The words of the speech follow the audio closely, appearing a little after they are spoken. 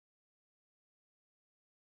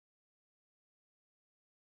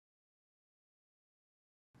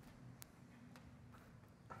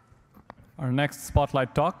Our next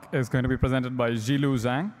spotlight talk is going to be presented by Zhilu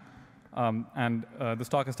Zhang. This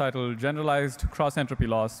talk is titled Generalized Cross-Entropy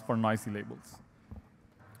Loss for Noisy Labels.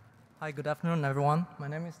 Hi, good afternoon, everyone. My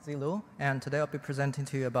name is Zhilu, and today I'll be presenting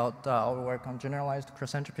to you about our work on generalized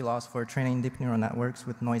cross-entropy loss for training deep neural networks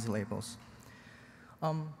with noisy labels.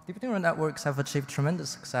 Deep neural networks have achieved tremendous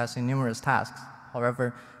success in numerous tasks.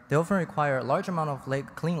 However, they often require a large amount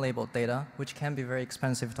of clean labeled data, which can be very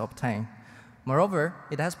expensive to obtain. Moreover,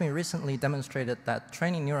 it has been recently demonstrated that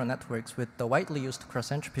training neural networks with the widely used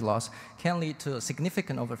cross-entropy loss can lead to a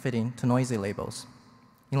significant overfitting to noisy labels.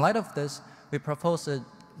 In light of this, we propose a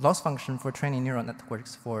loss function for training neural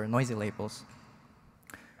networks for noisy labels.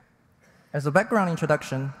 As a background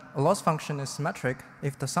introduction, a loss function is symmetric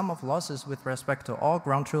if the sum of losses with respect to all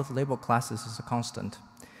ground truth label classes is a constant.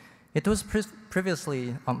 It was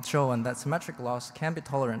previously shown that symmetric loss can be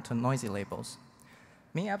tolerant to noisy labels.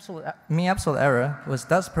 Mean absolute error was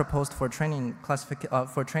thus proposed for training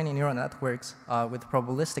neural networks with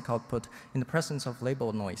probabilistic output in the presence of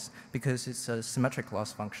label noise because it's a symmetric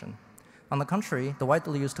loss function. On the contrary, the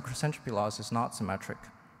widely used cross-entropy loss is not symmetric.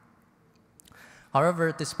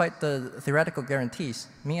 However, despite the theoretical guarantees,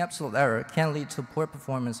 mean absolute error can lead to poor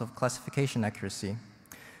performance of classification accuracy.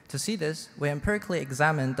 To see this, we empirically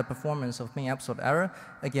examined the performance of mean absolute error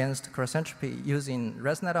against cross-entropy using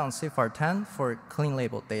ResNet on CIFAR10 for clean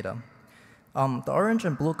labeled data. The orange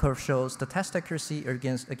and blue curve shows the test accuracy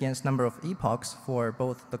against number of epochs for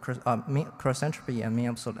both the cross-entropy and mean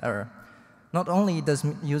absolute error. Not only does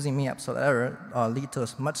using mean absolute error lead to a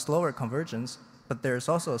much slower convergence, but there is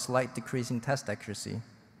also a slight decrease in test accuracy.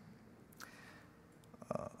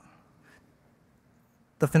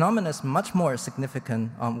 The phenomenon is much more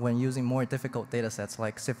significant when using more difficult data sets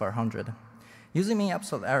like CIFAR100. Using mean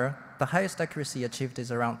absolute error, the highest accuracy achieved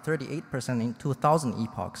is around 38% in 2,000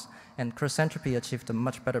 epochs, and cross-entropy achieved a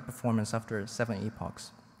much better performance after 7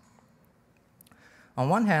 epochs. On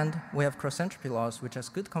one hand, we have cross-entropy loss, which has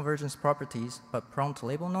good convergence properties but prone to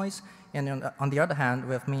label noise, and on the other hand,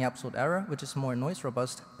 we have mean absolute error, which is more noise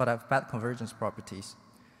robust but have bad convergence properties.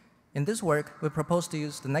 In this work, we propose to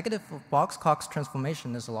use the negative Box-Cox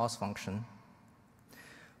transformation as a loss function.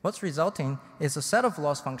 What's resulting is a set of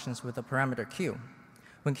loss functions with a parameter q.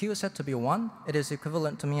 When q is set to be 1, it is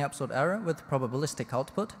equivalent to mean absolute error with probabilistic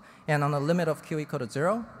output, and on a limit of q equal to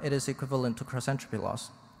 0, it is equivalent to cross-entropy loss.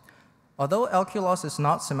 Although LQ loss is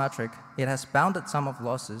not symmetric, it has bounded sum of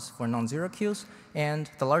losses for non-zero q's, and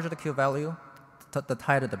the larger the q value, the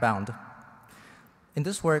tighter the bound. In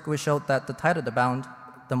this work, we showed that the tighter the bound,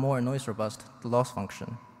 the more noise robust the loss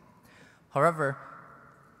function. However,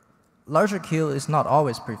 larger q is not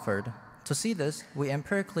always preferred. To see this, we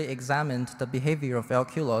empirically examined the behavior of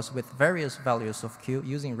LQ loss with various values of q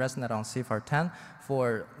using ResNet on CIFAR10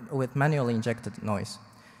 with manually injected noise.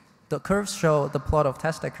 The curves show the plot of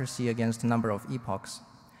test accuracy against the number of epochs.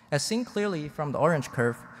 As seen clearly from the orange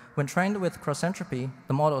curve, when trained with cross-entropy,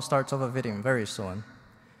 the model starts overfitting very soon.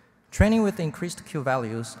 Training with increased q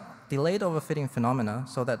values delayed overfitting phenomena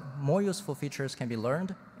so that more useful features can be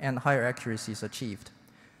learned and higher accuracy is achieved.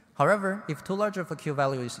 However, if too large of a q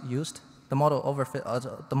value is used, the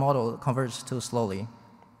model converges too slowly.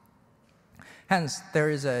 Hence,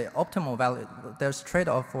 there's a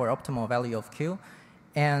trade-off for optimal value of q,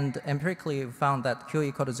 and empirically we found that q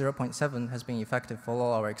equal to 0.7 has been effective for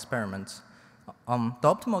all our experiments. The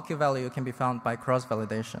optimal q value can be found by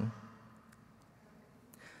cross-validation.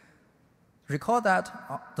 Recall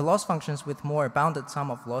that the loss functions with more bounded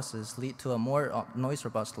sum of losses lead to a more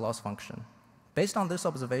noise-robust loss function. Based on this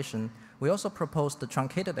observation, we also proposed the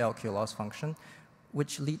truncated LQ loss function,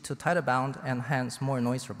 which lead to tighter bound and hence more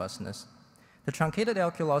noise robustness. The truncated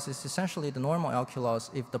LQ loss is essentially the normal LQ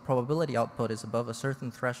loss if the probability output is above a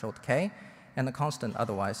certain threshold k and a constant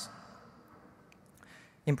otherwise.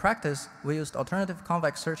 In practice, we used alternative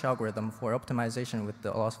convex search algorithm for optimization with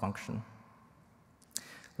the loss function.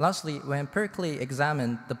 Lastly, we empirically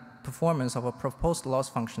examined the performance of a proposed loss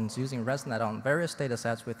functions using ResNet on various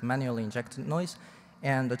datasets with manually injected noise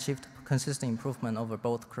and achieved consistent improvement over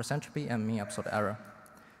both cross-entropy and mean absolute error.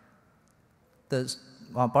 The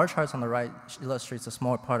bar charts on the right illustrates a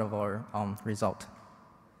small part of our result.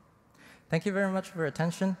 Thank you very much for your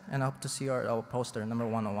attention, and I hope to see you at our poster number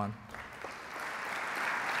 101.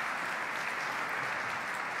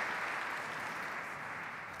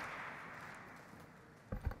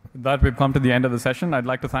 With that, we've come to the end of the session. I'd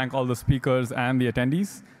like to thank all the speakers and the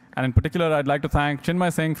attendees. And in particular, I'd like to thank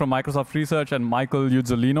Chinmay Singh from Microsoft Research and Michael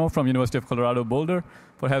Uzzolino from University of Colorado Boulder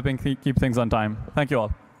for helping keep things on time. Thank you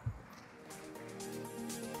all.